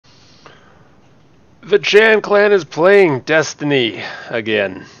The Chan Clan is playing Destiny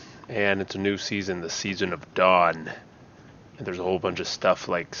again, and it's a new season, the Season of Dawn. And there's a whole bunch of stuff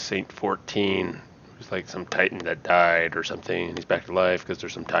like Saint 14, who's like some Titan that died or something, and he's back to life because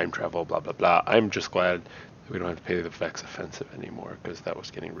there's some time travel, blah blah blah. I'm just glad that we don't have to pay the Vex Offensive anymore because that was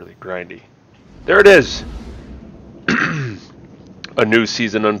getting really grindy. There it is! A new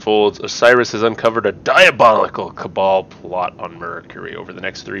season unfolds. Osiris has uncovered a diabolical cabal plot on Mercury. Over the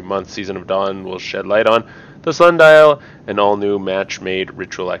next 3 months, Season of Dawn will shed light on the Sundial, an all-new match-made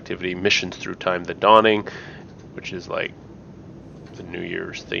ritual activity, missions through time, the Dawning, which is like the New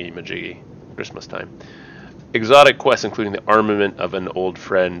Year's thingy-majiggy, Christmas time. Exotic quests, including the armament of an old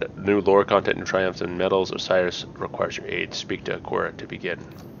friend, new lore content, new triumphs and medals. Osiris requires your aid. Speak to Akora to begin.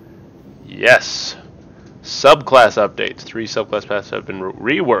 Yes! Subclass updates. 3 subclass paths have been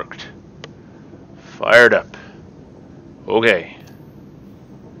reworked. Fired up. Okay.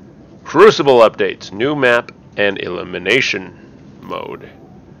 Crucible updates. New map and elimination mode.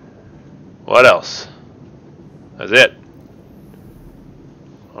 What else? That's it.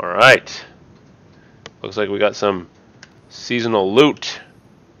 Alright. Looks like we got some seasonal loot.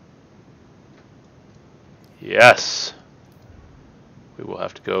 Yes. We will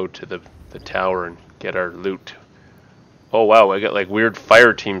have to go to the tower and get our loot. Oh wow, I got like weird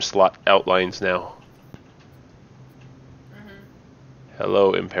fire team slot outlines now.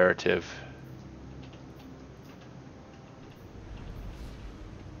 Hello, Imperative.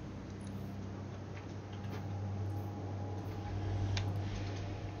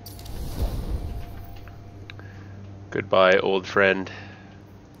 Goodbye, old friend.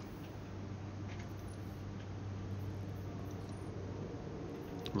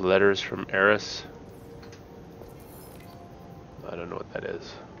 Letters from Eris. I don't know what that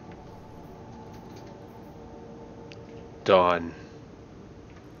is. Dawn.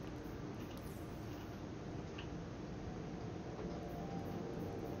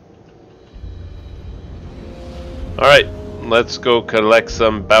 Alright, let's go collect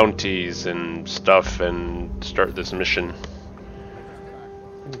some bounties and stuff and start this mission.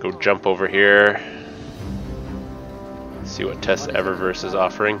 Go jump over here. See what Tess Eververse is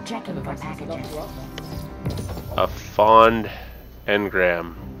offering. Checking for packages. A fond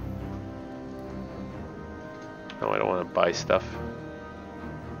engram. No, I don't want to buy stuff.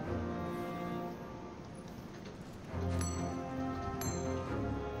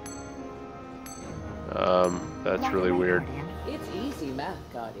 That's really weird. It's easy math,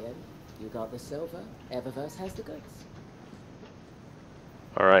 Guardian. You got the silver, Eververse has the goods.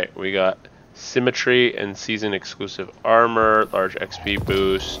 Alright, we got symmetry and season exclusive armor, large XP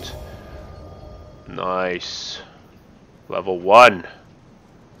boost. Nice. Level 1.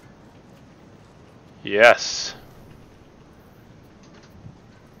 Yes.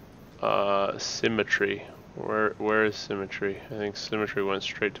 Symmetry. Where is symmetry? I think symmetry went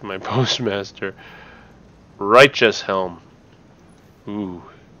straight to my postmaster. Righteous helm. Ooh.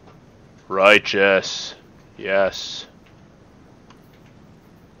 Righteous. Yes.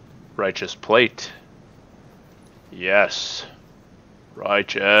 Righteous plate. Yes.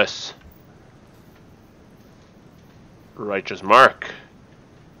 Righteous. Righteous mark.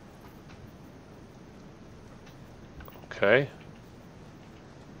 Okay.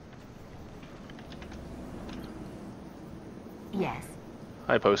 Yes.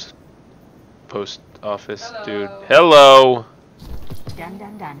 Hi, post office. Hello. Dude. Hello. Done,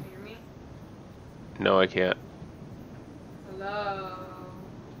 done, done. Hear me? No, I can't. Hello.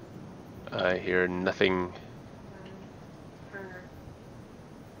 I hear nothing.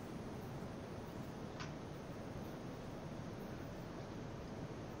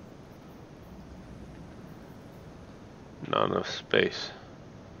 Not enough space.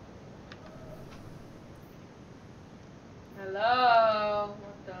 Hello.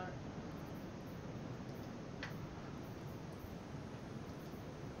 What the?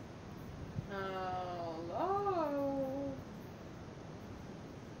 Hello.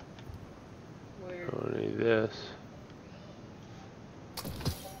 Weird. Only this.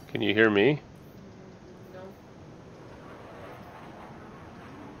 Can you hear me? No.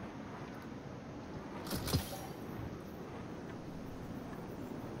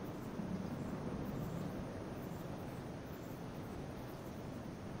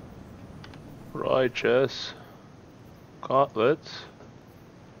 Righteous. Gauntlets.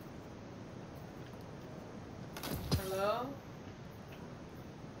 Hello.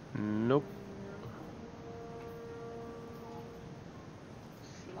 Nope.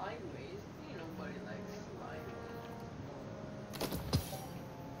 Slideways. Ain't nobody likes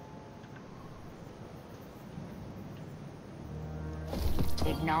slideways.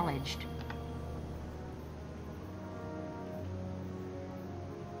 Acknowledged.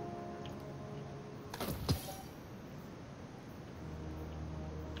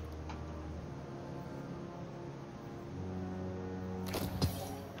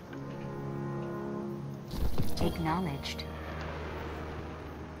 Acknowledged.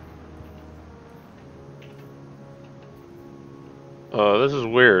 Oh, this is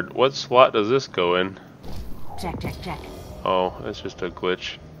weird. What slot does this go in? Check. Oh, that's just a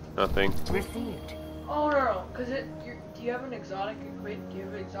glitch. Nothing. Received. Oh no, because do you have an exotic equip? Do you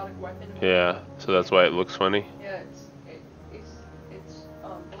have an exotic weapon? Yeah, so that's why it looks funny. Yeah, it's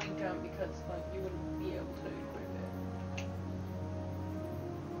blinked out because like you wouldn't be able to equip it.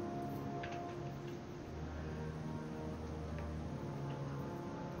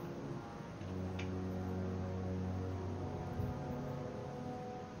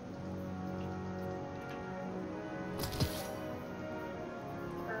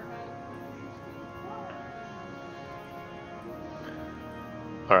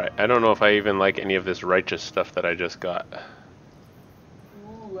 Alright, I don't know if I even like any of this righteous stuff that I just got.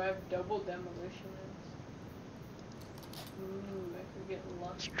 Ooh, I have double demolitions. Ooh, I could get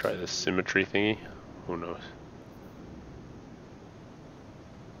lucky. Let's try this symmetry thingy. Who knows?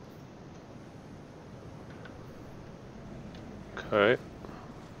 Okay.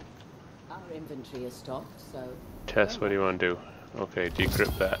 Our inventory is stocked, so... Tess, what do you want to do? Okay,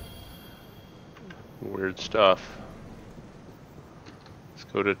 decrypt that. Weird stuff.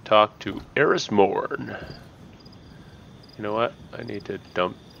 Let's go to talk to Erismorn. You know what? I need to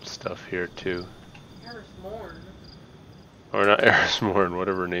dump stuff here too. Erismorn. Or not Erismorn,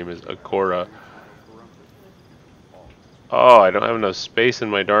 whatever her name is. Akora. Oh, I don't have enough space in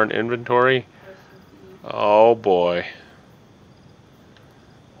my darn inventory. Oh boy.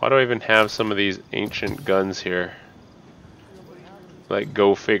 Why do I even have some of these ancient guns here? Like,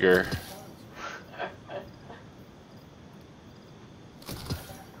 go figure.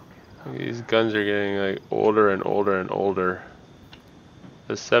 These guns are getting like older and older and older.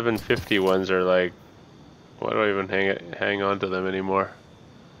 The 750 ones are like, why do I even hang on to them anymore?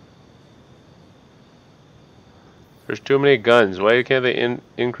 There's too many guns. Why can't they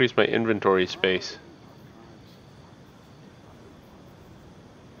increase my inventory space?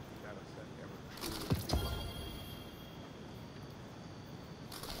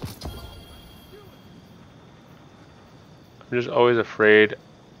 I'm just always afraid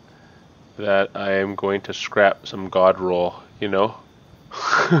that I am going to scrap some god roll, you know?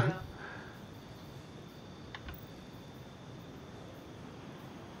 Yeah.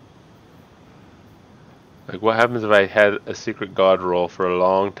 Like, what happens if I had a secret god roll for a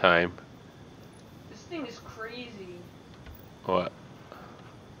long time? This thing is crazy. What?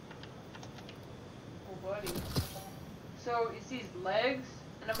 Oh, buddy. So it's these legs,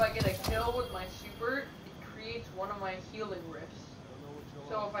 and if I get a kill with my super, it creates one of my healing rifts.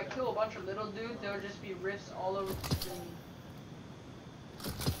 So if I kill a bunch of little dudes, there'll just be rifts all over the screen.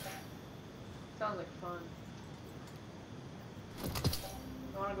 Sounds like fun.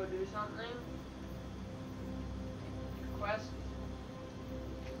 You wanna go do something? Quest?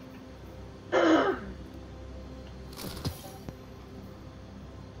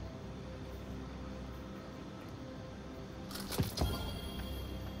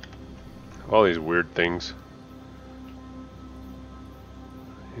 All these weird things.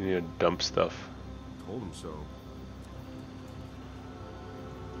 You need to dump stuff. Told him so.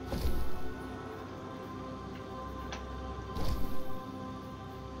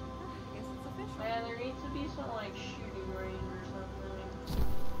 Man, there needs to be some like shooting range or something.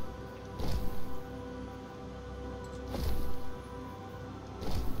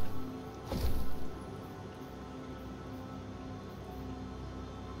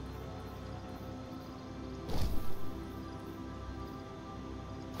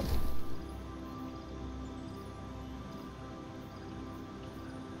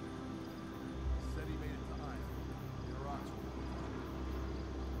 Said he made it to Iron. In Roxbury.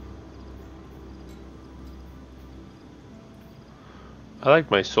 I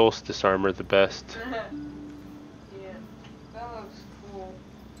like my solstice armor the best. Yeah, that looks cool.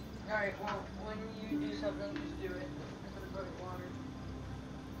 Alright, well, when you do something, just do it. I'm gonna go to water.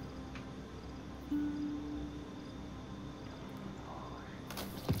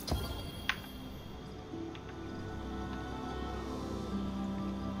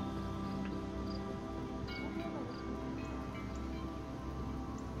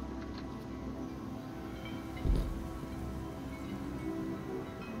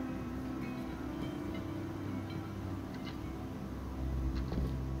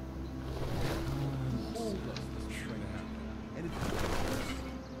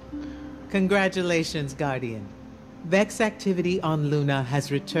 Congratulations, Guardian. Vex activity on Luna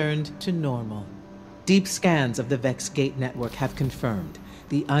has returned to normal. Deep scans of the Vex Gate network have confirmed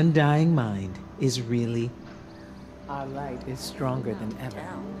the Undying Mind is really... Our light is stronger than ever.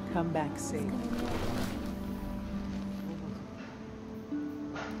 Come back safe.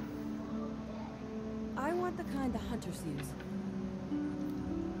 Hunter's use.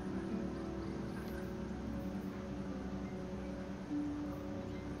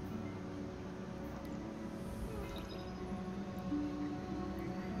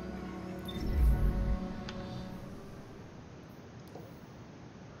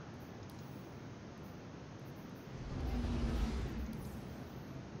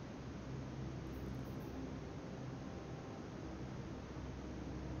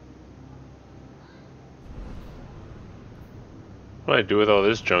 What do I do with all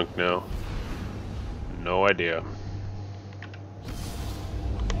this junk now? No idea.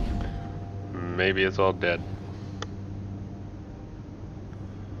 Maybe it's all dead.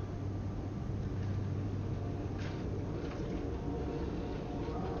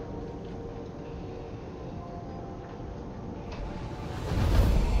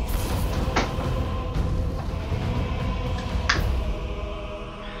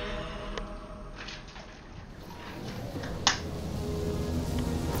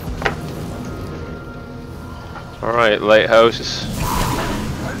 Alright, Lighthouse.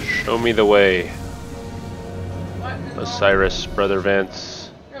 Show me the way. Osiris, Brother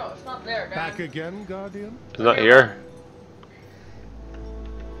Vance. No, it's not there, guys. Back again, Guardian? It's not here?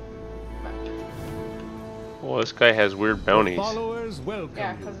 Well, this guy has weird bounties. Followers welcome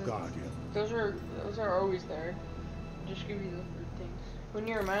Yeah, you, 'cause Guardian. those are always there. Just give you the things. Go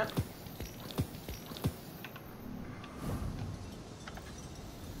near a map.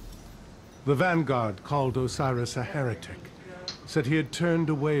 The Vanguard called Osiris a heretic. Said he had turned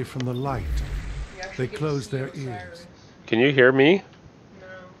away from the light. You actually They get to closed see their Osiris. ears. Can you hear me?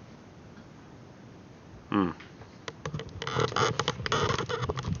 No. Hmm.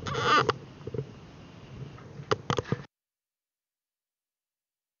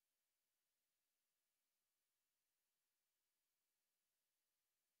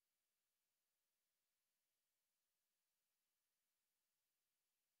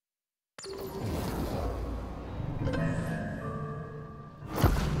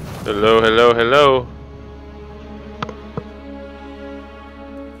 Hello, hello, hello.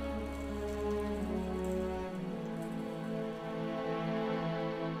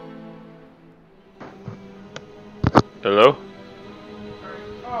 Hello?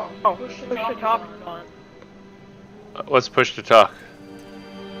 Oh, push the top on. What's push to talk?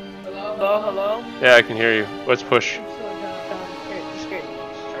 Hello, hello, hello. Yeah, I can hear you. What's push? Just turn it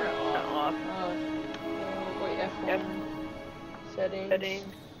off. Wait, F1. Settings.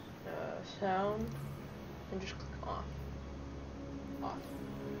 Sound. And just click off. Off.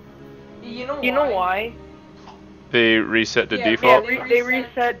 You know why? They reset to Yeah, default? Yeah, they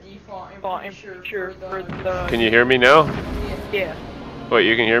reset default. I'm pretty sure for the. Can you hear me now? Yeah. Wait,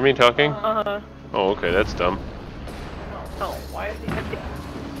 you can hear me talking? Uh-huh. Oh, okay, that's dumb. No, why is he empty?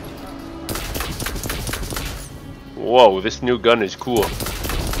 Whoa, this new gun is cool.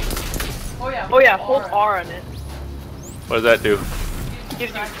 Oh yeah, hold R on it. What does that do?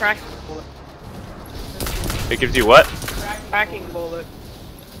 Gives you tracking bullet. It gives you what? Tracking bullet.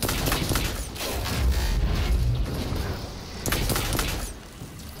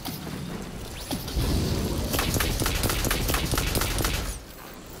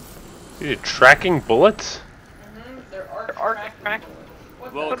 You need tracking bullets? They're arc tracking.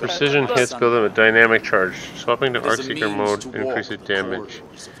 Precision hits build up a dynamic charge. Swapping to It is Arc a Seeker means mode to walk increases the damage.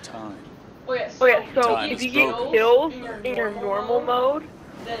 corridors of time. Oh yeah, so if you get kills in your normal mode,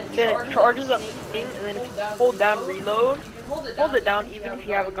 then it charges up thing, and then if you hold down reload, hold it down even if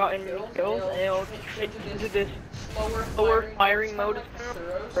you haven't gotten any kills, and it'll switch into this slower firing mode.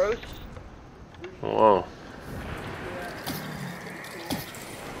 It's gross. Whoa.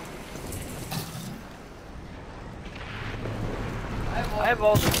 I have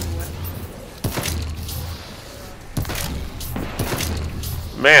all.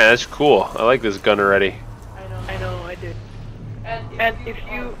 Man, that's cool. I like this gun already. I know, I did. And if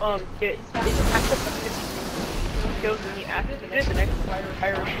you get kills and you activate it, the next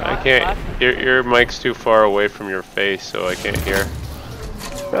fire shot. I can't. Your mic's too far away from your face, so I can't hear.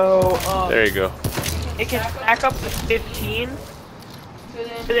 So There you go. it can stack up to 15.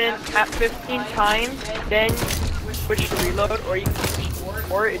 So then at 15 times, then switch to reload, or you can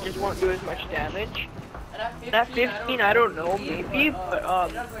switch, or it just won't do as much damage. And at 15, I don't know, maybe, but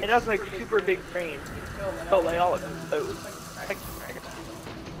it has like super big brain. So like all of those.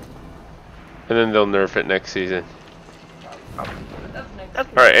 And then they'll nerf it next season. That's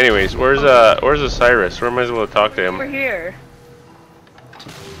Alright, anyways, where's Osiris? Where am I supposed to talk to over him? here.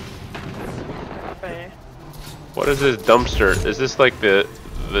 Okay. What is this dumpster? Is this like the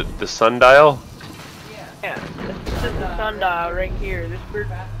sundial? Yeah, this is the sundial right here. This weird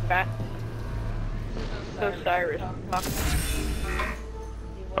fat. Osiris.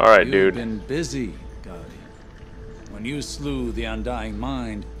 Alright, You've dude. been busy, Guardian. When you slew the Undying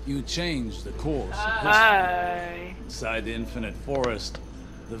Mind, you changed the course of history. Hi. Inside the Infinite Forest,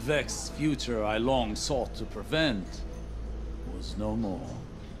 the Vex's future I long sought to prevent was no more.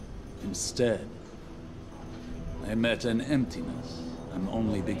 Instead, I met an emptiness I'm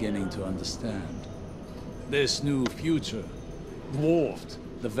only beginning to understand. This new future dwarfed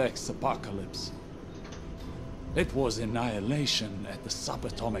the Vex apocalypse. It was annihilation at the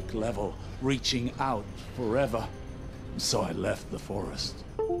subatomic level, reaching out forever. So I left the forest,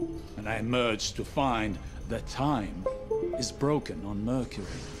 and I emerged to find that time is broken on Mercury.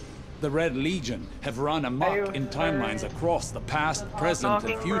 The Red Legion have run amok in timelines across the past, present,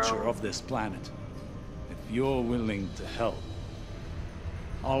 and future of this planet. If you're willing to help,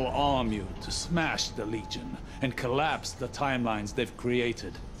 I'll arm you to smash the Legion and collapse the timelines they've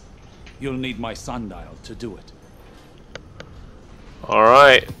created. You'll need my sundial to do it.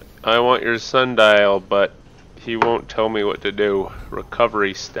 Alright, I want your sundial, but he won't tell me what to do.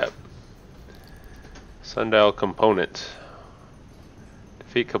 Recovery step. Sundial component.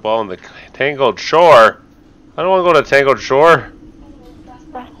 Defeat Cabal on the Tangled Shore. I don't want to go to Tangled Shore. That's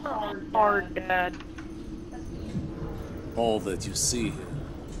not hard, Dad. All that you see here.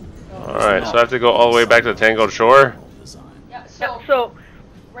 Alright, so I have to go all the way back to Tangled Shore? Yeah, So,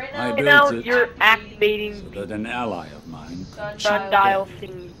 right I now, built now it you're so activating that an ally of mine, sundial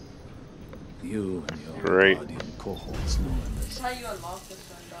thingy. you and your Great. Guardian cohorts know this this. is how you unlock the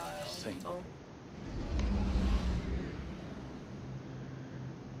sundial. Saint. Oh.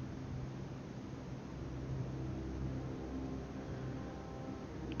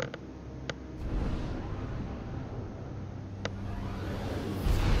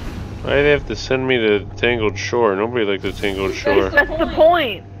 Why do they have to send me to Tangled Shore? Nobody likes the Tangled Shore. That's the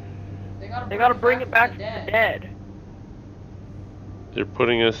point. They gotta bring it back to the dead. They're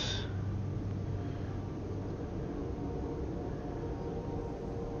putting us...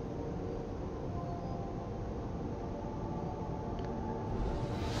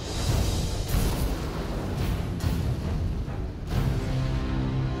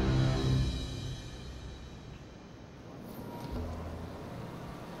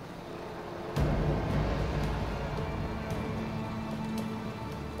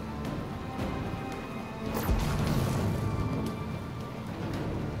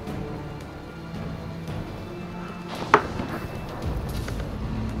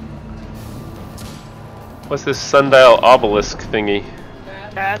 What's this sundial obelisk thingy?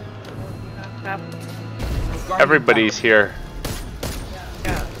 Dad. Everybody's here.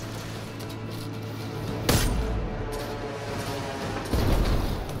 Yeah.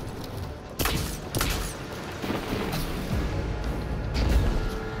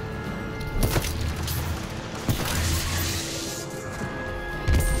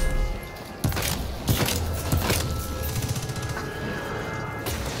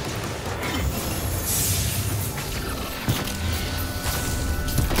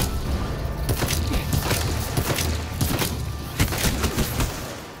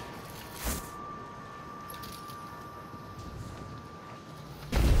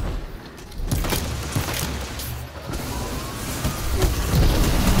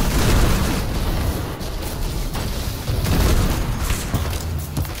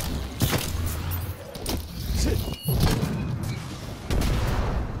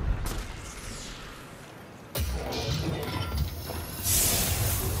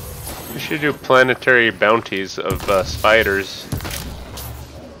 We should do planetary bounties of spiders.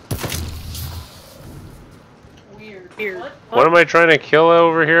 Weird. What am I trying to kill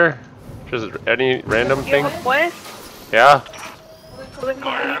over here? Just any random You thing? have a quest? Yeah? Well, then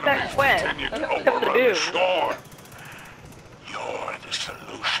complete that quest. That's what you have to do. Sure. You're the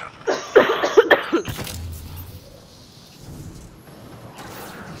solution.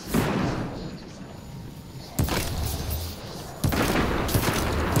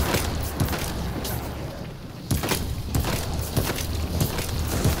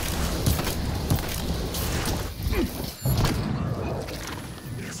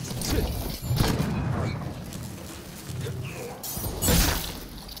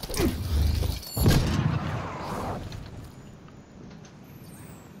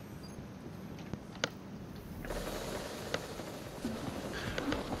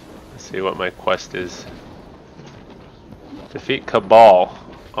 See what my quest is. Defeat Cabal.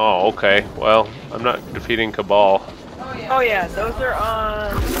 Oh, okay. Well, I'm not defeating Cabal. Oh yeah, those are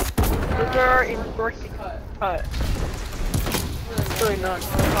in shortcut. It's really not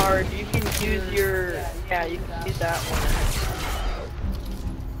hard. You can use your, you can use that one.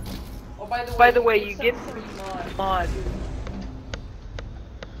 By the way, you get some mods.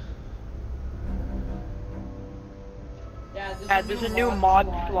 Yeah, there's a new mod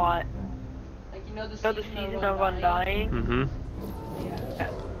slot. Like, you know the Season of Undying? Mm-hmm. Yeah.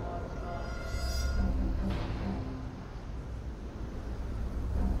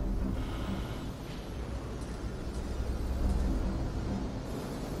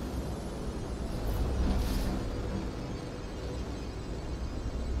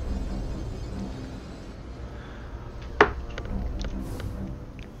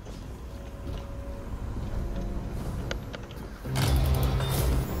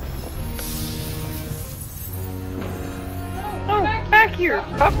 No, back here!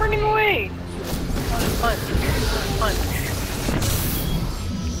 Stop running away! Punch.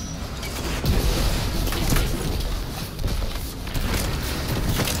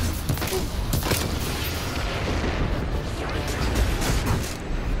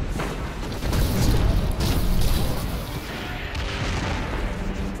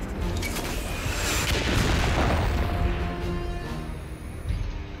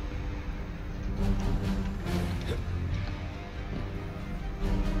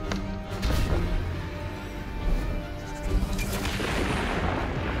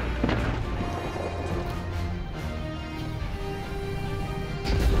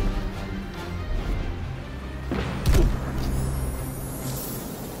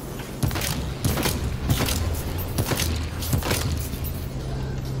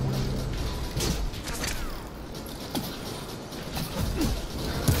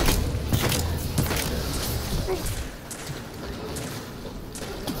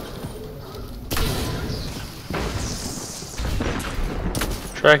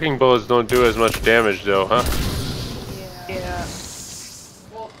 Tracking bullets don't do as much damage though, huh? Yeah.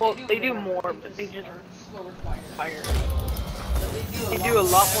 Well, they do more, but they just fire. They do a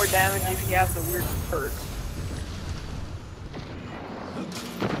lot more damage if you have the weird perk.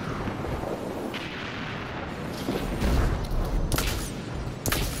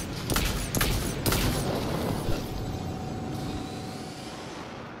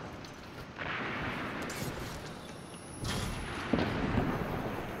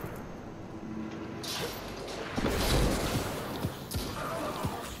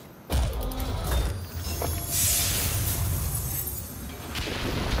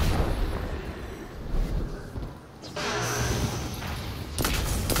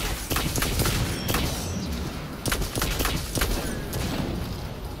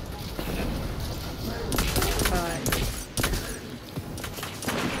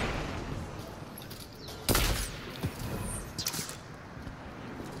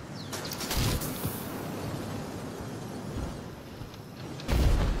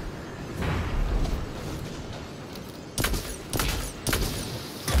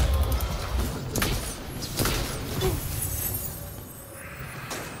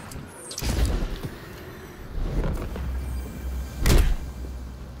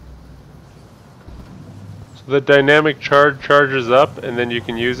 So the dynamic charge charges up, and then you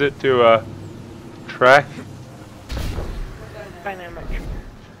can use it to track. Dynamic.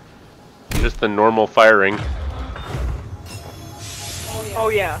 Just the normal firing. Oh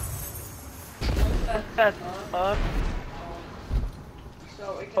yeah. That's up.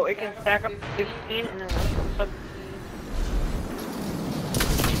 So it can stack up to 15 and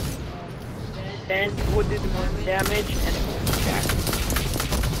then it would do the most damage and it would stack.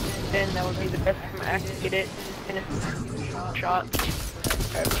 Then that would be the best time to activate it in a shot.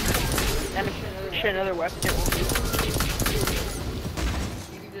 And if you shoot another weapon, it will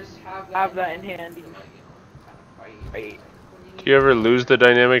have that in hand. Right. Do you ever lose the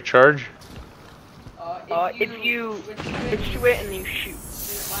dynamic charge? If you switch to it and you shoot,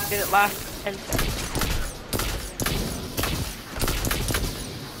 then it lasts 10 seconds.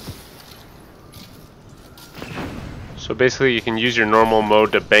 So basically you can use your normal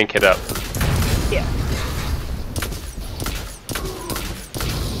mode to bank it up. Yeah.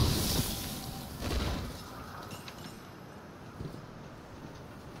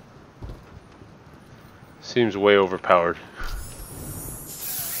 Seems way overpowered.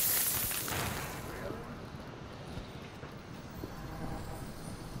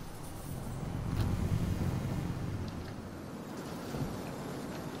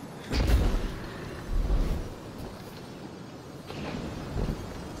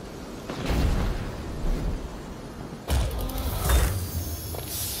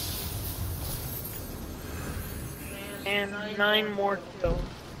 And 9 more kills.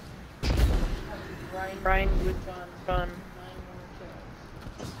 Brian with gun.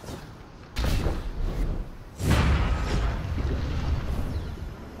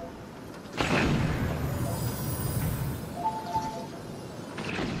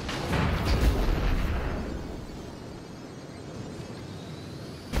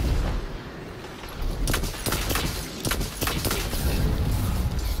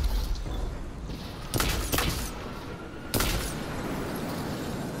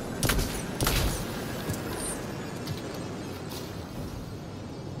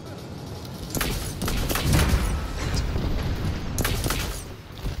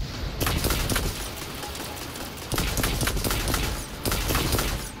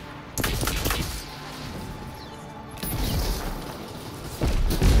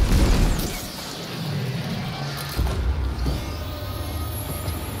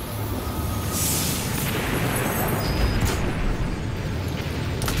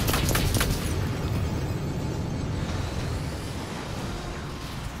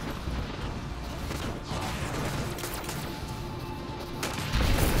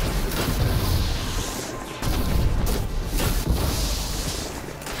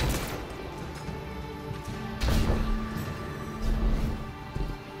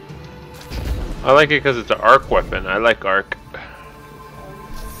 I like it because it's an arc weapon. I like arc.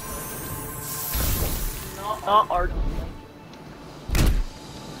 Not art.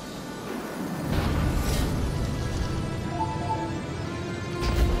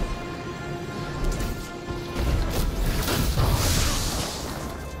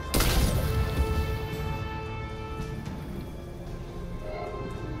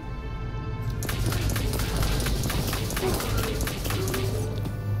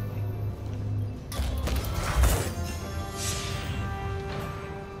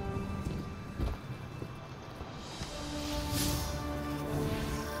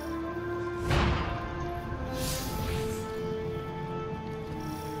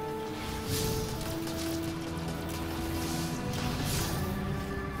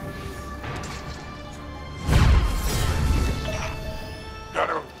 Got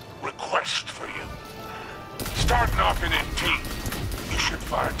a request for you. Start knocking in teeth. You should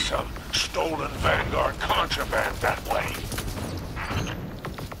find some stolen Vanguard contraband that way.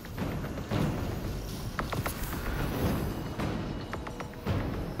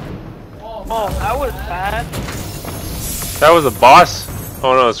 Oh, that was bad. That was a boss?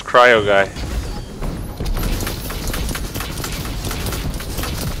 Oh no, it's Cryo guy.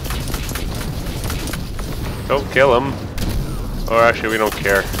 Don't kill him. Or actually, we don't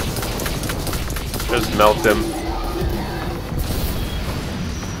care. Just melt him.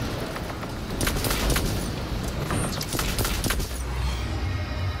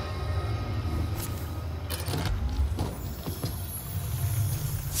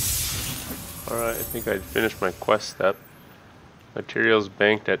 Alright, I think I'd finished my quest step. Materials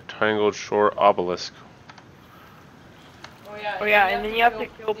banked at Tangled Shore Obelisk. Oh yeah, and then you have to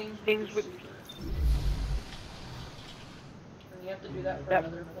kill things with... And you have to do that for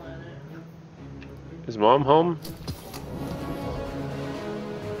another planet. Is Mom home?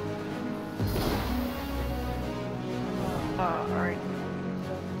 Alright.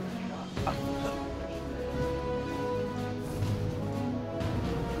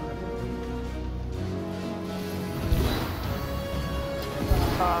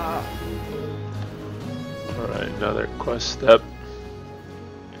 Alright, another quest step.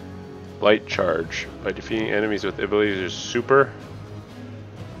 Light charge. By defeating enemies with abilities or super.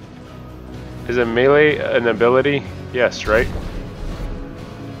 Is a melee an ability? Yes, right?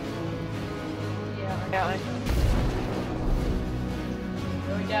 Yeah.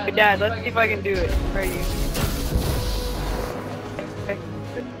 Hey Dad, let's see if I can do it. Where are you? Okay.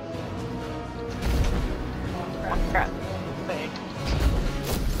 Oh crap. Thanks.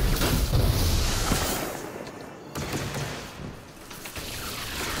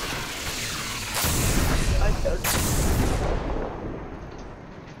 I did.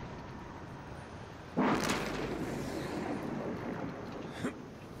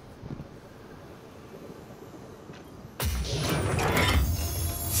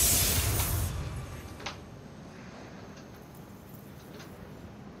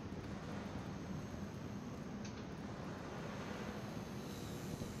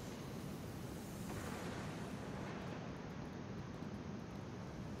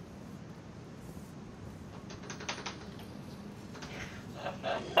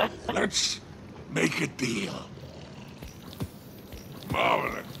 Let's make a deal.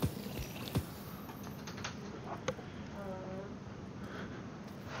 Marvelous.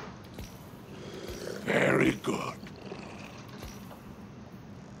 Very good.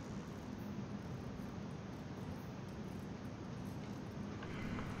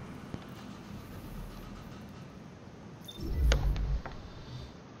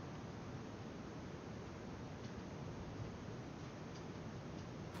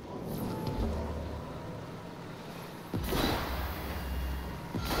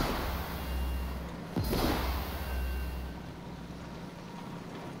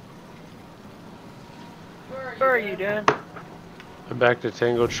 What are you doing? I'm back to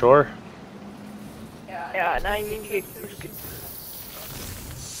Tangled Shore. Yeah, now you need to get...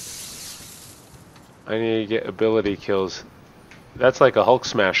 I need to get ability kills. That's like a Hulk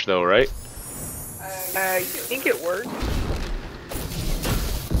smash though, right? I think it works.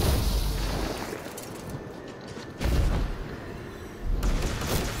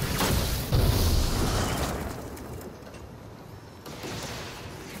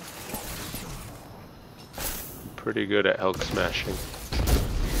 Pretty good at Hulk smashing.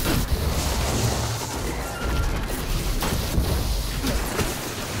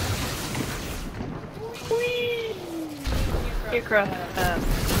 You cross,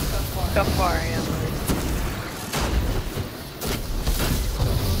 how far I am.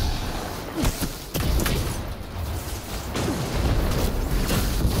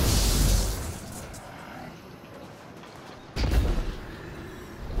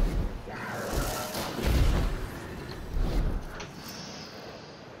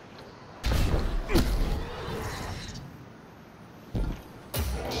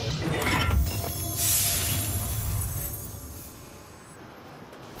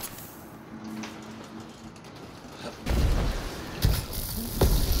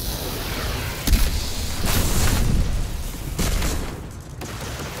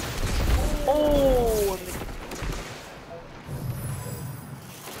 Oh,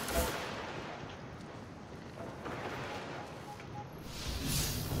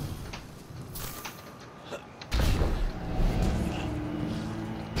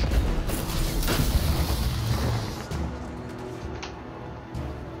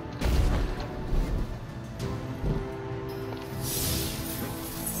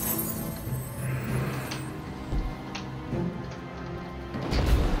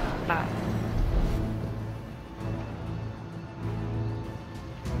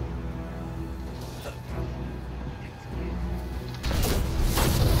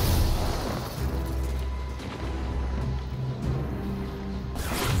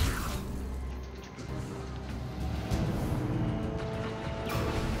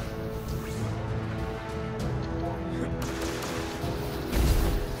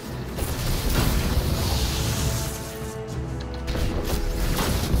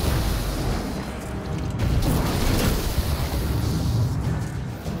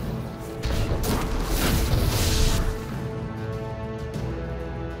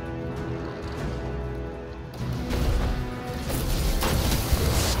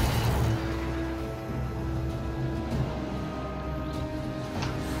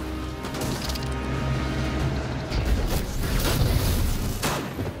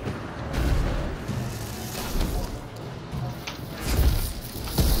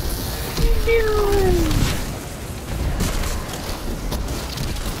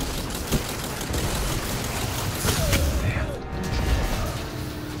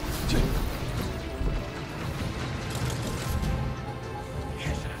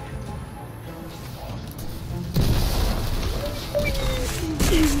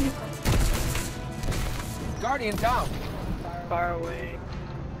 Guardian down. far away.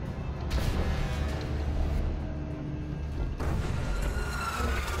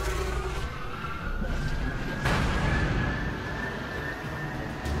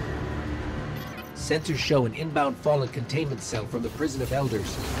 Sensors show an inbound fallen containment cell from the Prison of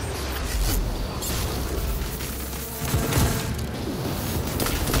Elders.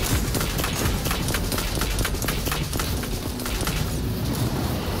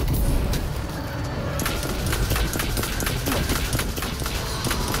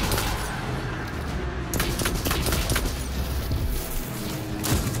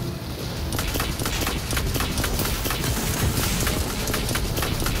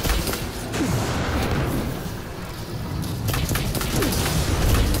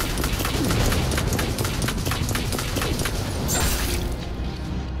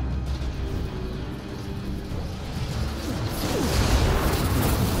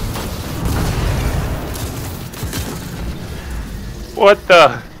 What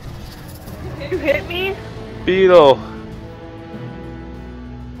the? You hit me? Beetle!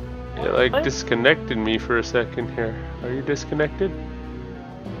 It like What? disconnected me for a second here. Are you disconnected?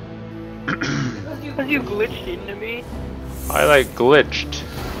 Because you glitched into me. I like glitched.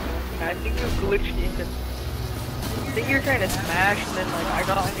 I think you glitched into. I think you're trying to smash, and then like I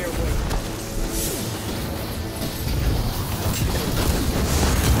got in your way.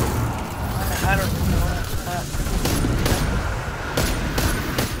 I don't know.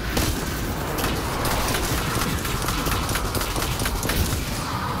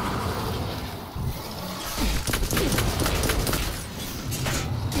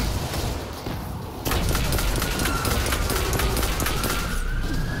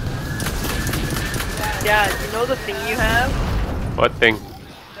 Yeah, you know the thing you have? What thing?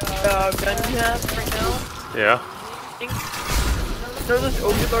 The gun you have right now? Yeah? Think, you know this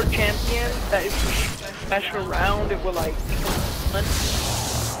Overlord champion that if you smash around it will like become fun?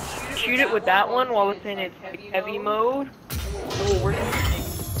 Shoot it with that one while it's in its like, heavy mode. It will work.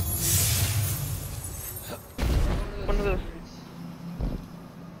 One of those.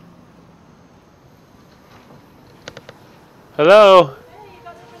 Hello?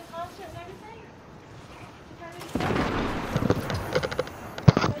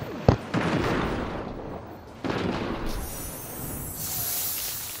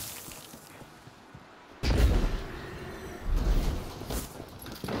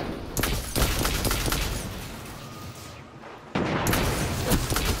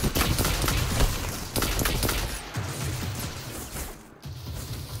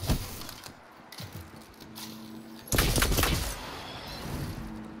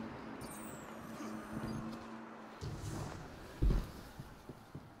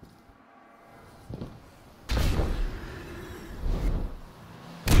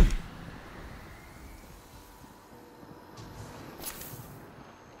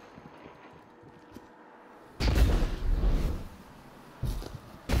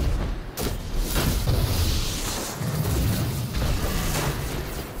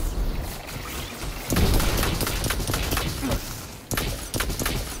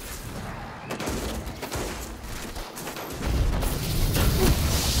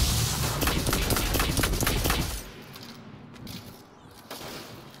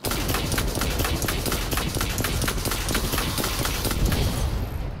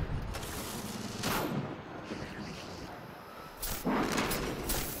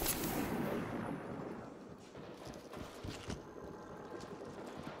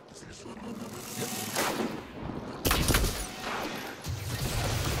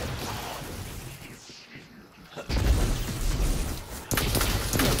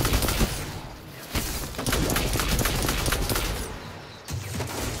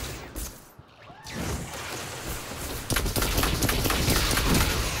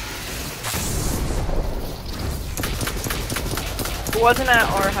 wasn't at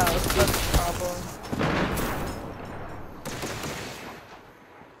our house, that's the problem.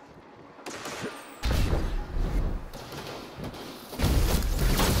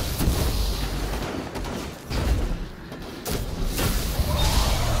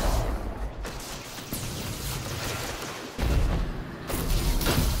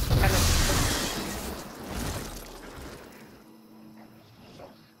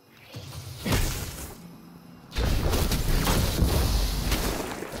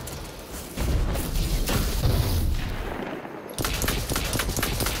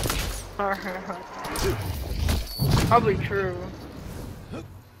 Probably true.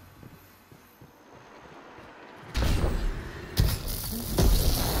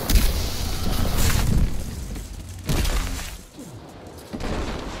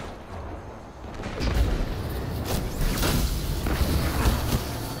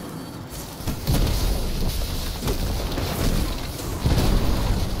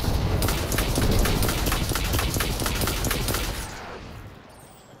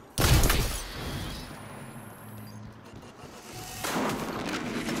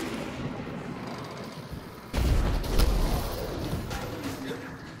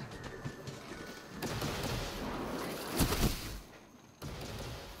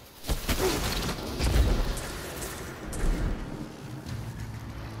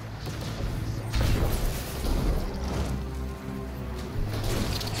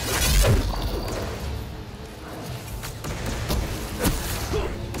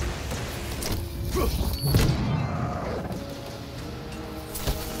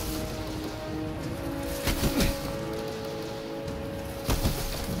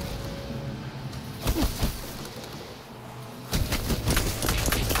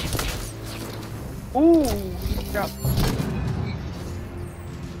 Ooh, drop.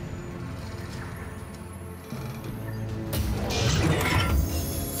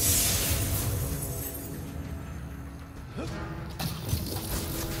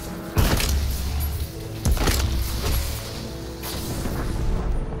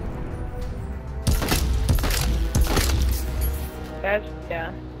 That's,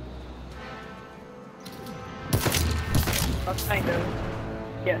 yeah. Oh, kind of.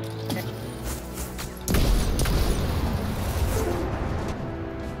 Yes.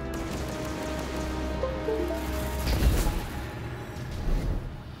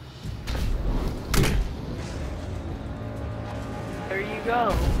 There you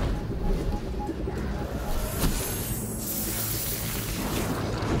go.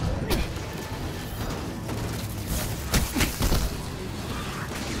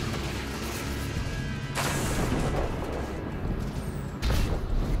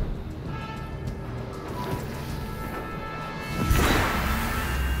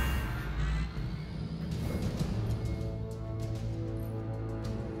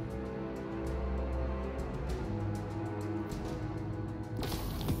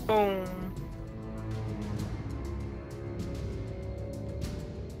 Boom.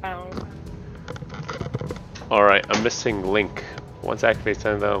 Ow. Alright, I'm missing link. Once activated,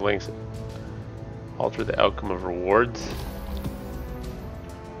 send out links. Alter the outcome of rewards.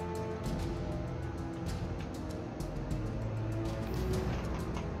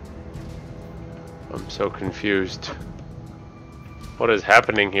 I'm so confused. What is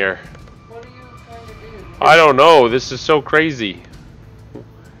happening here? What are you trying to do? I don't know. This is so crazy.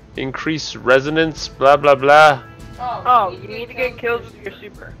 Increase resonance, blah blah blah. Oh, you need to get kills with your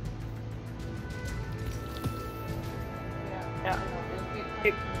super. Yeah.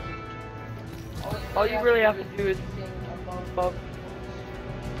 All you really have to do is above.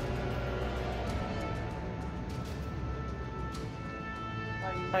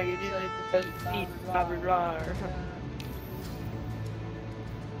 Like you just eat blah blah blah.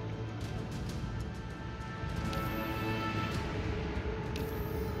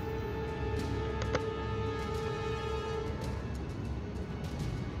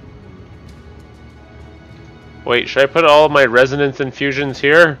 Wait, should I put all of my resonance infusions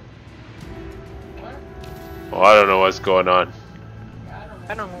here? Oh, I don't know what's going on.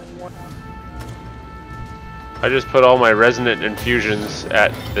 I don't know what. I just put all my resonant infusions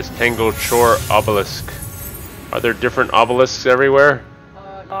at this Tango Chore obelisk. Are there different obelisks everywhere?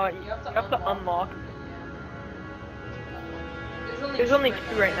 You have to unlock. There's only 2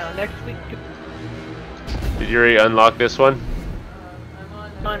 right now. Next week, 2. Did you already unlock this one?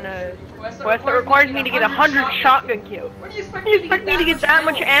 On a quest that requires me to get 100 shotgun kills. Where do you expect me to get that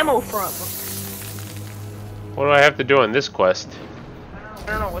much ammo from? What do I have to do on this quest? I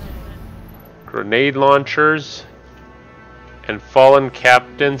don't know what. Grenade launchers and fallen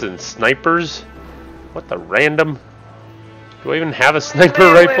captains and snipers? What the random? Do I even have a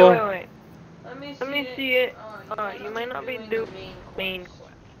sniper Wait, rifle? wait. Let me see it. You might not be doing main quest.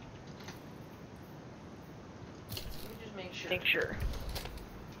 Make sure.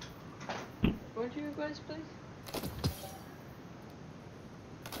 Go into your quest, please.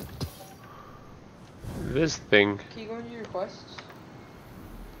 This thing. Can you go into your quests?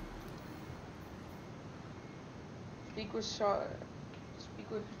 Speak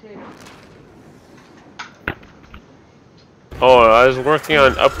with Potato. Oh, I was working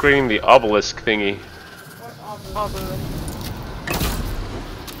on upgrading the obelisk thingy. What Obelisk.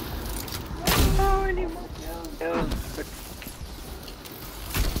 Oh, I need more. No.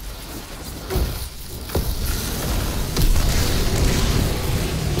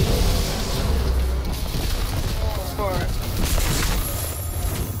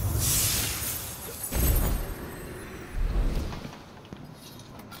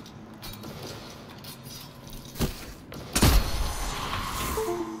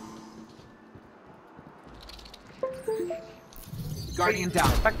 Guardian down.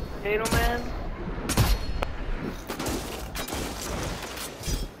 Back to Potato Man.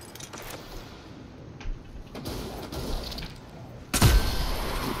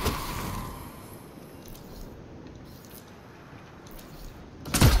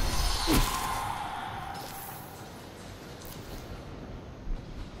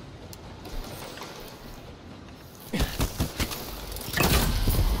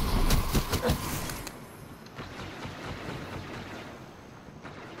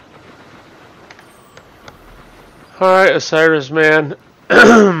 Alright, Osiris man.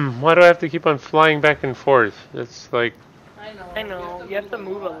 Why do I have to keep on flying back and forth? It's like I know. You have to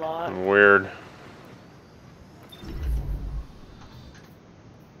move a lot. weird.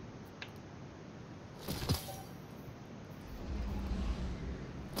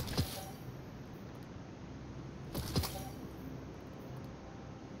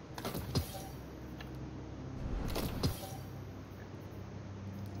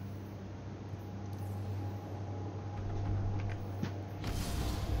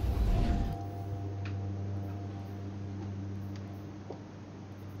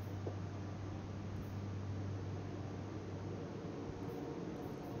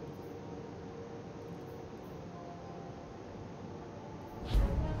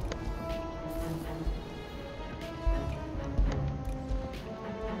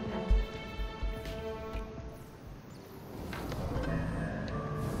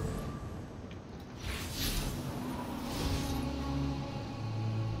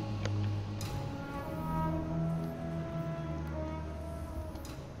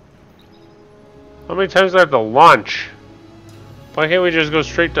 How many times do I have to launch? Why can't we just go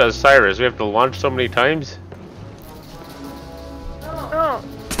straight to Osiris? We have to launch so many times? No.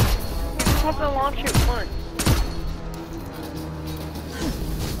 You just have to launch it once.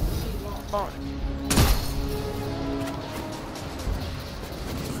 Launch.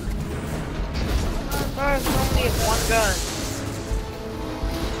 There's only one gun.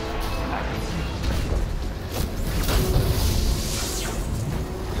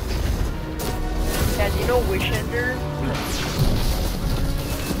 Yeah, do you know Wish Ender?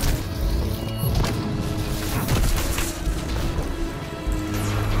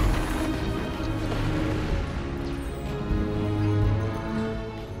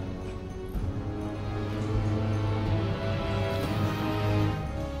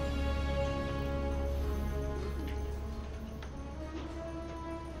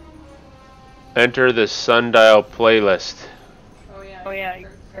 Enter the Sundial playlist. Oh yeah.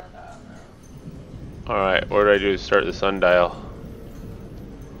 Alright, what do I do to start the Sundial?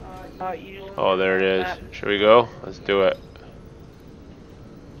 You just Oh, there it is. Should we go? Let's do it.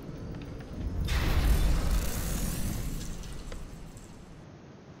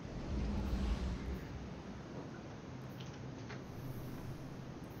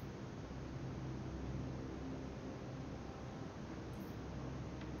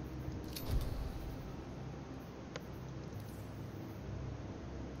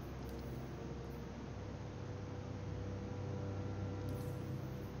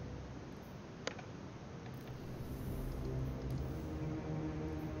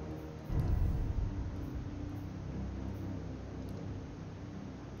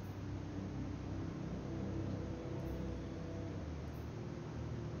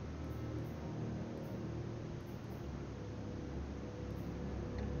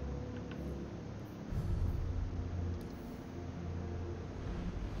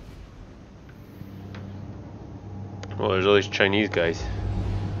 Well, there's all these Chinese guys.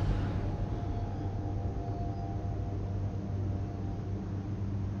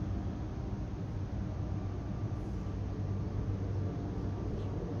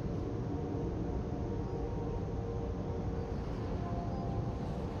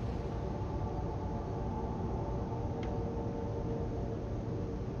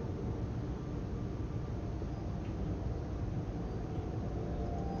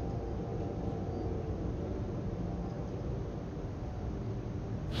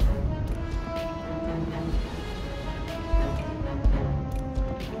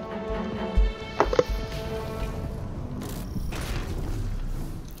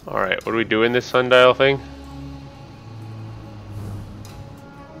 Alright, what do we do in this sundial thing?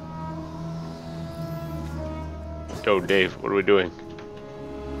 Yo, Dave, what are we doing?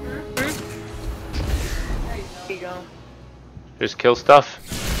 There you go. Just kill stuff?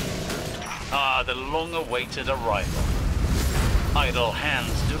 Ah, the long-awaited arrival. Idle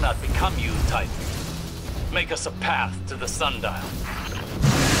hands do not become you, Titan. Make us a path to the sundial.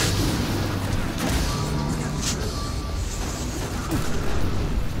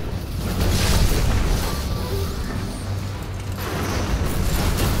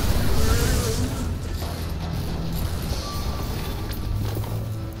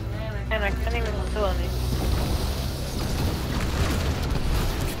 And I can't even kill any.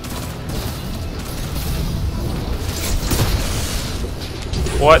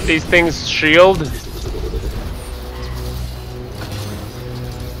 What? These things shield?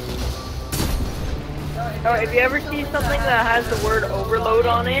 Oh, if you ever see something that has the word overload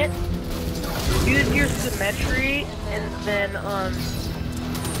on it, use your symmetry and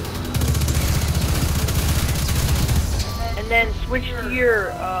then switch to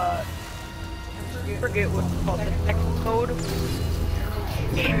your I forget what it's called, the X mode.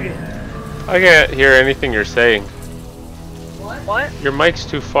 Shoot it. I can't hear anything you're saying. What? Your mic's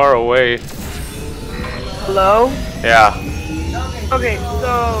too far away. Hello? Yeah. Okay,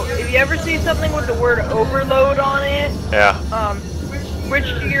 so if you ever see something with the word overload on it, Yeah. switch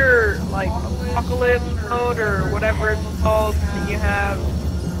to your like apocalypse mode or whatever it's called that you have.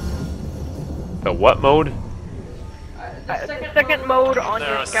 The what mode? The second mode on There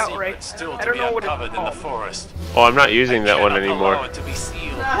your are scout secrets right. still I to don't be know what it's uncovered in the called. forest. Oh, I'm not using that one Cannot anymore. allow it to be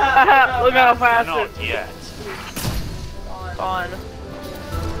sealed. Look how fast Not it's yet. gone.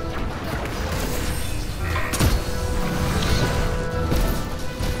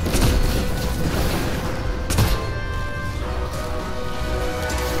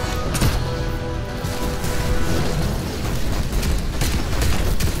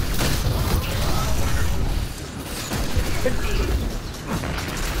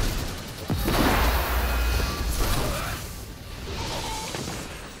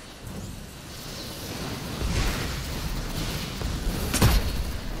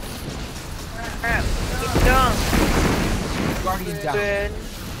 Crap, keep going. Guardian down. Good.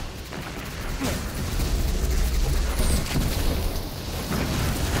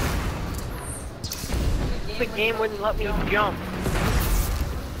 The game wouldn't let me jump.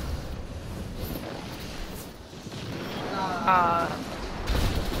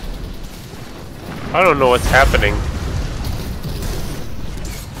 I don't know what's happening.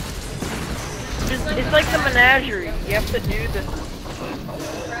 It's like the menagerie. You have to do the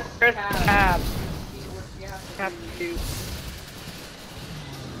press tab. You have to do.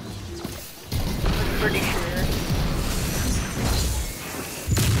 Pretty sure.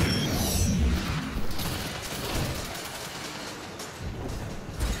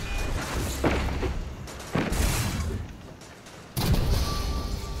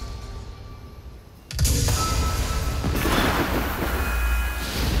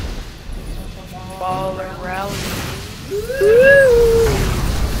 Baller rally.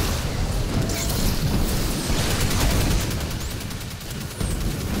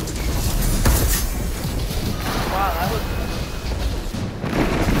 Wow, that was.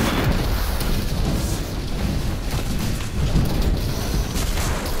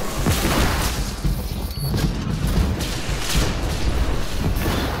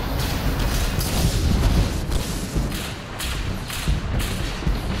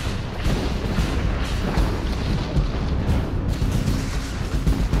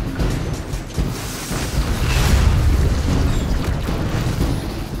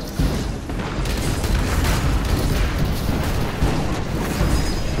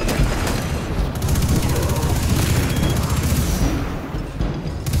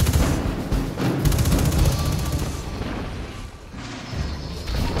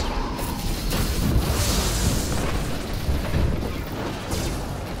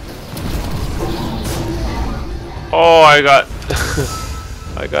 Oh, I got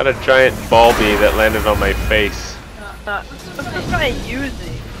I got a giant ball bee that landed on my face. What's this guy using?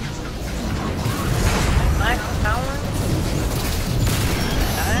 Max power?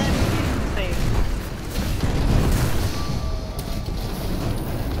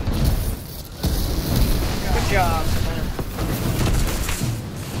 Good job, man.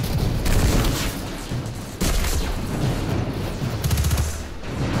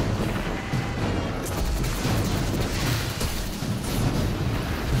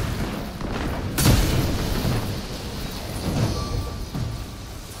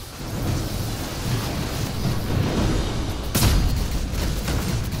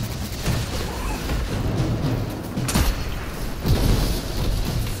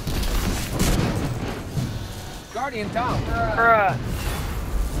 Guardian down. Bruh.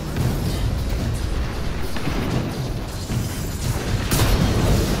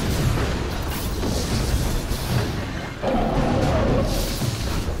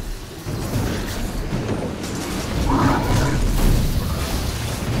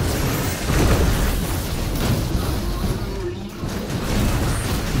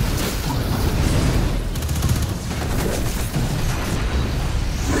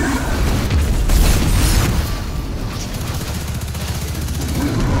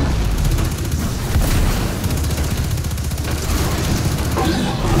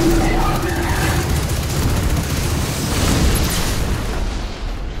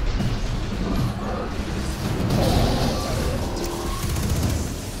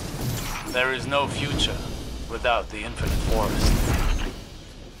 There is no future without the infinite forest.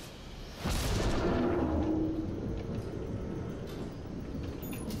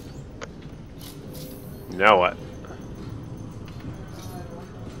 Now what?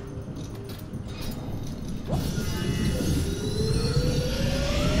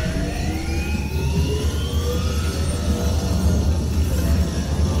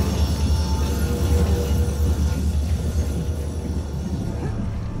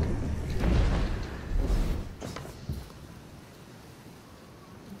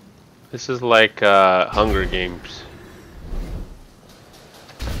 This is like Hunger Games.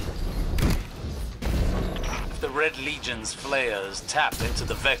 If the Red Legion's flares tap into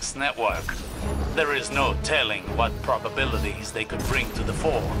the Vex network, there is no telling what probabilities they could bring to the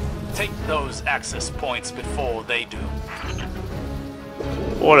fore. Take those access points before they do.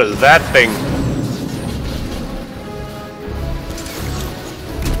 What is that thing?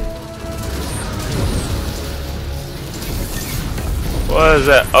 What is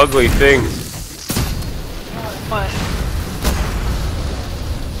that ugly thing? What?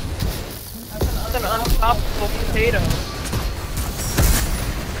 It's an unstoppable potato.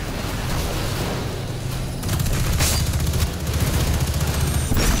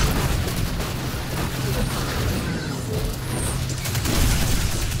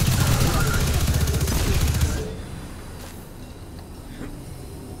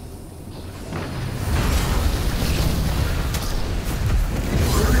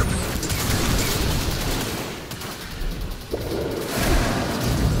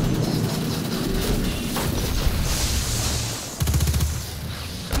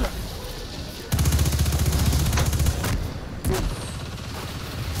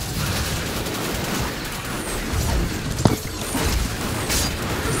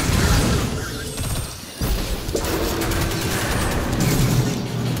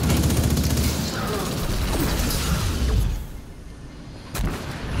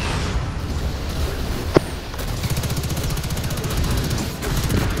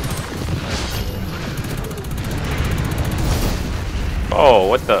 Oh,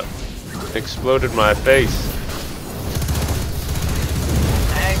 what the? Exploded my face.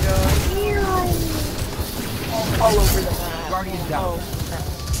 I go all over the map. Guardian down.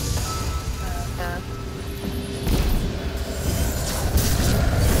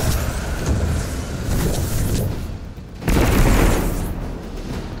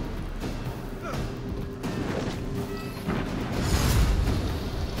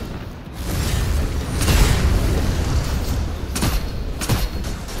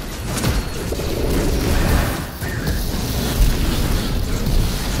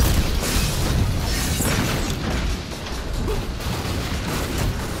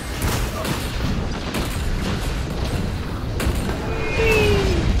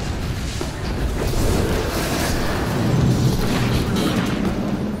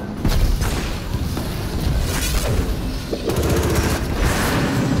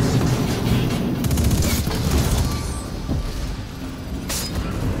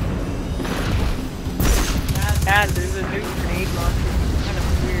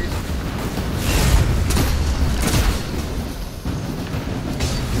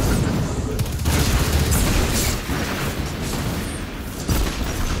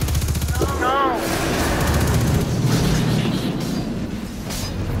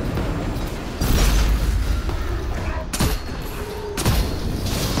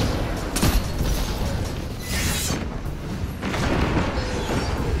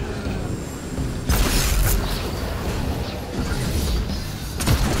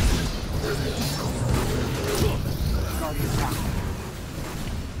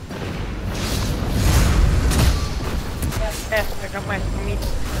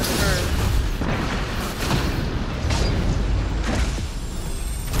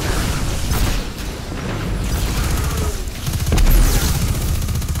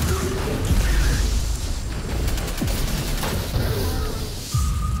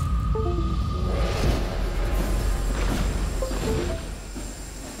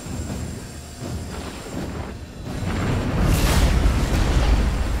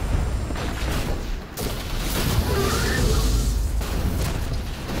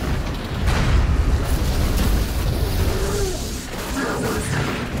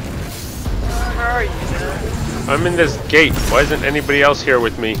 are you, man? I'm in this gate. Why isn't anybody else here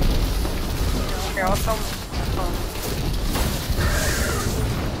with me? Here, I'll come.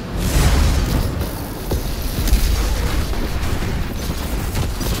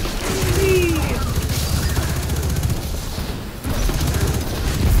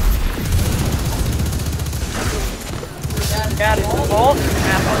 Got it. Bolt.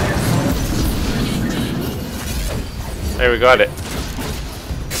 There, we got it.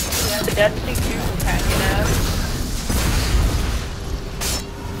 The Destiny 2 companion app.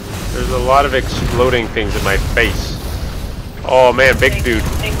 There's a lot of exploding things in my face. Oh man, big dude.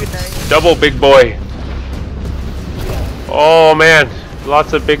 Double big boy. Oh man,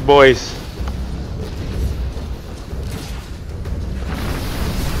 lots of big boys.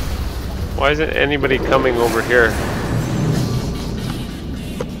 Why isn't anybody coming over here?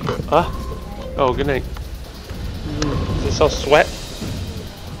 Huh? Oh, good night. Is this all sweat?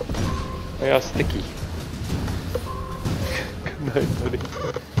 How sticky. Good night, buddy.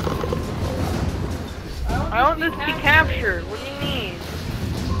 I want this to be captured. What do you need?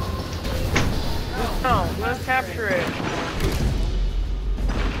 No, let's capture it.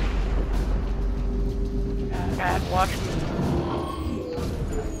 God, watch me.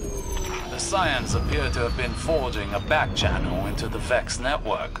 The Scions appear to have been forging a back channel into the Vex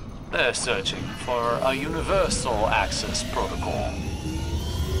network. They're searching for a universal access protocol.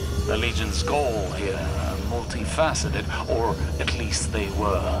 The Legion's goal here, multifaceted, or at least they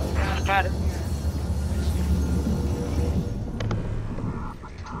were. Got it.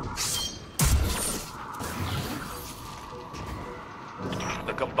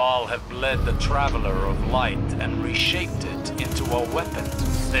 The Cabal have bled the Traveler of Light and reshaped it into a weapon.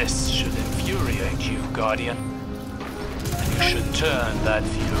 This should infuriate you, Guardian. And you should turn that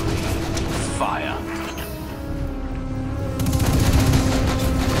fury into fire.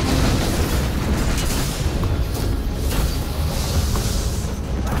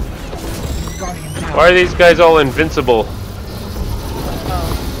 Why are these guys all invincible?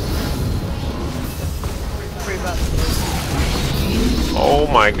 Oh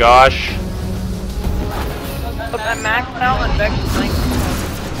my gosh. But I maxed out on Vex Link.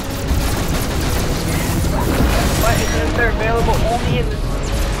 What? It says they're available only in the...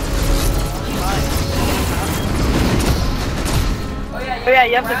 Oh yeah,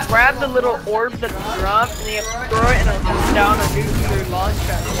 you have to grab the little orb that's dropped and you have to throw it and it'll come down and do their launch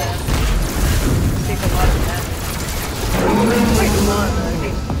pad. Take a lot of damage. Wait, come on,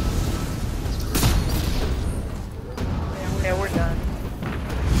 yeah, we're done.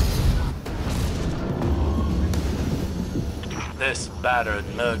 This battered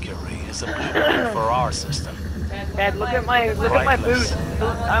Mercury is a blueprint for our system. Dad, look at my boots.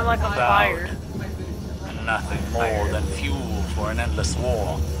 I'm like on fire. Nothing more than fuel for an endless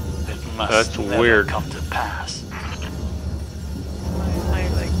war. It must That's never weird. come to pass.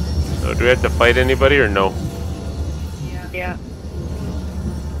 So do we have to fight anybody or no? Yeah.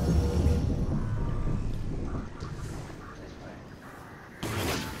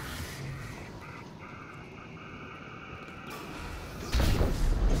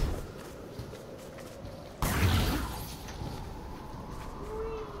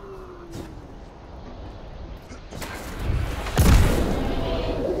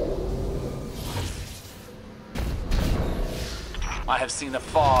 I have seen a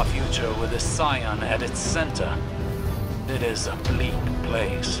far future with a Scion at its center. It is a bleak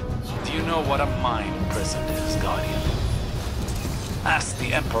place. Do you know what a mind prison is, Guardian? Ask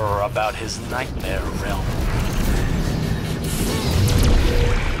the Emperor about his nightmare realm.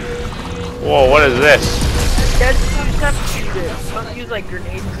 Whoa, what is this? Dad, you just have to shoot it. Don't use like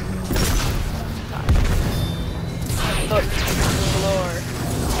grenades. Look, floor.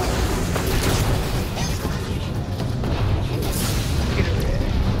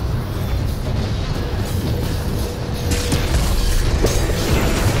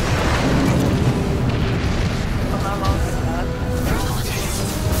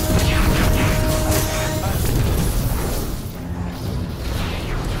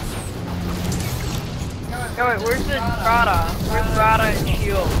 Oh wait, where's the Strata? Where's Strata and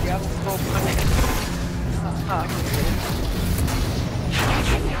Shield? You have to go punch it.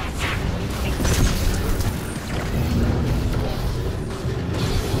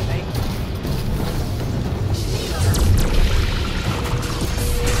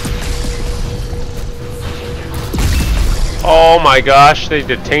 Oh my gosh, they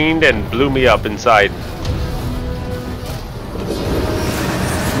detained and blew me up inside.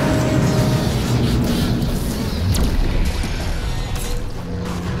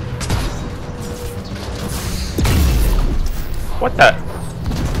 What the?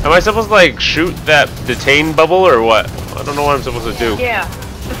 Am I supposed to like shoot that detain bubble or what? I don't know what I'm supposed to do. Yeah,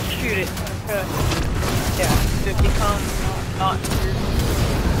 just shoot it. Yeah, it becomes not.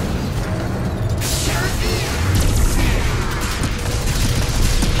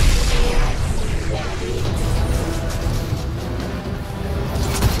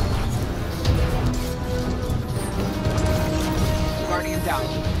 Guardian down.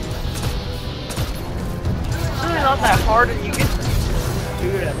 It's really not that hard, and you get to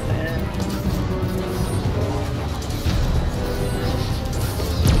shoot at the end.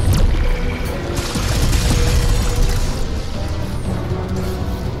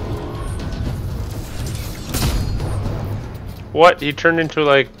 What? He turned into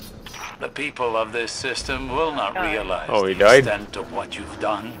like... The people of this system will not realize he the died? extent of what you've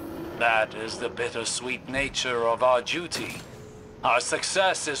done. That is the bittersweet nature of our duty. Our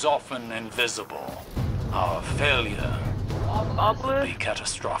success is often invisible. Our failure will be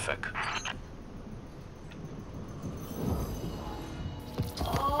catastrophic.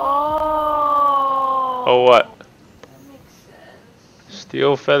 Oh, what?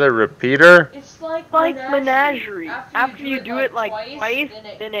 Steel feather repeater? It's like Menagerie. After you do it like twice,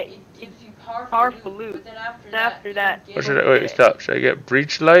 then it gives you powerful loot. But then after that, What should I... Wait, stop. Should I get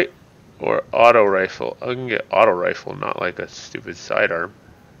breach light or auto rifle? I can get auto rifle, not like a stupid sidearm.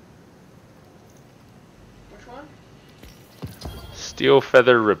 Which one? Steel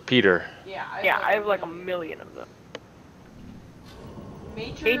feather repeater. yeah, I have like a million of them.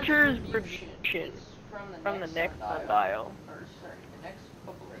 Nature's Retribution from the next dial. Or sorry, the next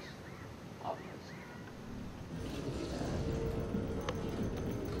obelisk.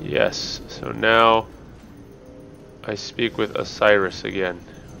 Yes, so now I speak with Osiris again.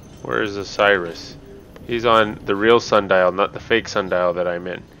 Where is Osiris? He's on the real sundial, not the fake sundial that I'm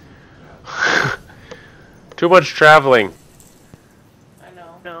in. Too much traveling. I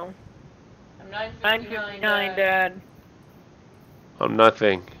know. No. I'm 959, Dad. I'm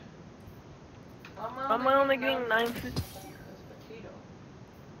nothing. I'm only getting 950.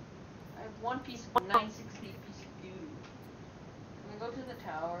 I have one piece of 960 piece of goo. Can we go to the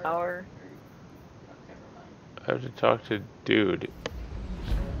tower? Tower. Oh, never mind. I have to talk to dude.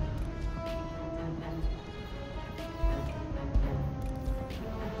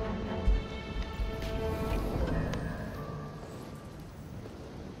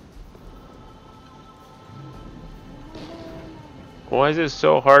 Why is it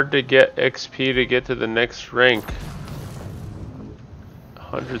so hard to get XP to get to the next rank?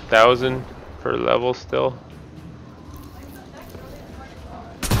 100,000 per level still?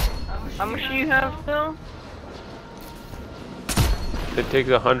 How much do you have still? It takes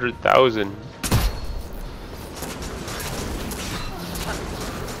 100,000.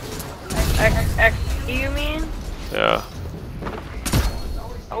 XP, you mean? Yeah.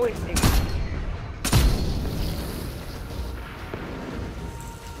 Always take.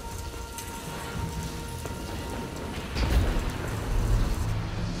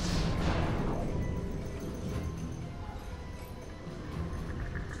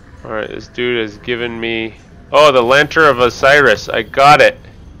 Alright, this dude has given me... Oh, the Lantern of Osiris. I got it.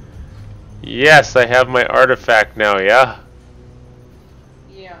 Yes, I have my artifact now, yeah?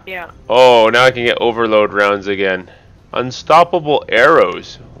 Yeah. Oh, now I can get overload rounds again. Unstoppable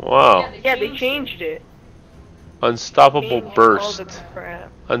arrows. Wow. Yeah, they changed it. Unstoppable Changed burst. all the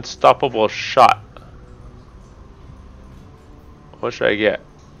crap. Unstoppable shot. What should I get?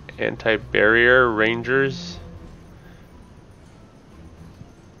 Anti-barrier rangers.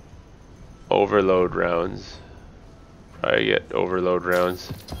 Overload rounds. Probably get overload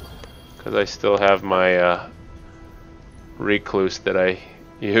rounds. Because I still have my recluse that I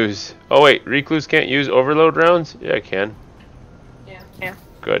use. Oh wait, recluse can't use overload rounds? Yeah, I can. Yeah.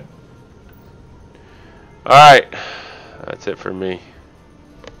 Good. Alright. That's it for me.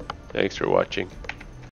 Thanks for watching.